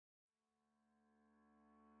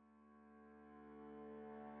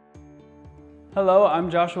Hello, I'm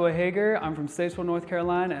Joshua Hager. I'm from Statesville, North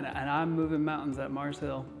Carolina, and I'm moving mountains at Mars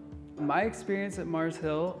Hill. My experience at Mars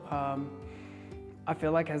Hill, I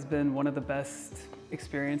feel like has been one of the best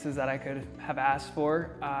experiences that I could have asked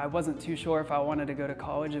for. I wasn't too sure if I wanted to go to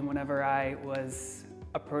college, and whenever I was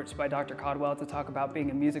approached by Dr. Caldwell to talk about being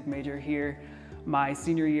a music major here my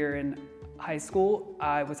senior year in high school,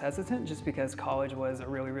 I was hesitant just because college was a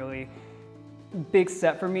really big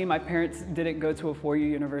step for me. My parents didn't go to a four-year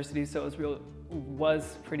university, so it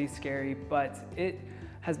was pretty scary, but it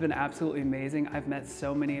has been absolutely amazing. I've met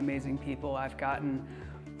so many amazing people. I've gotten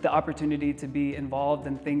the opportunity to be involved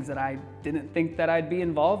in things that I didn't think that I'd be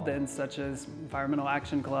involved in, such as Environmental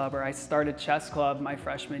Action Club, or I started chess club my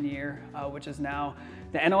freshman year, which is now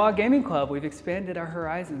the Analog Gaming Club. We've expanded our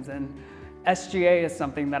horizons, and SGA is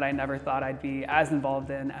something that I never thought I'd be as involved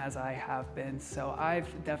in as I have been. So I've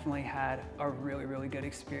definitely had a really good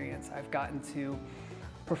experience. I've gotten to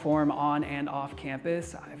perform on and off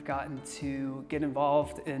campus. I've gotten to get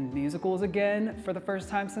involved in musicals again for the first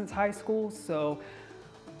time since high school. So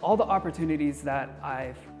all the opportunities that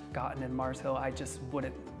I've gotten in Mars Hill,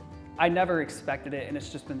 I never expected it, and it's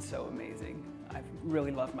just been so amazing. I've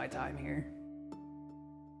really loved my time here.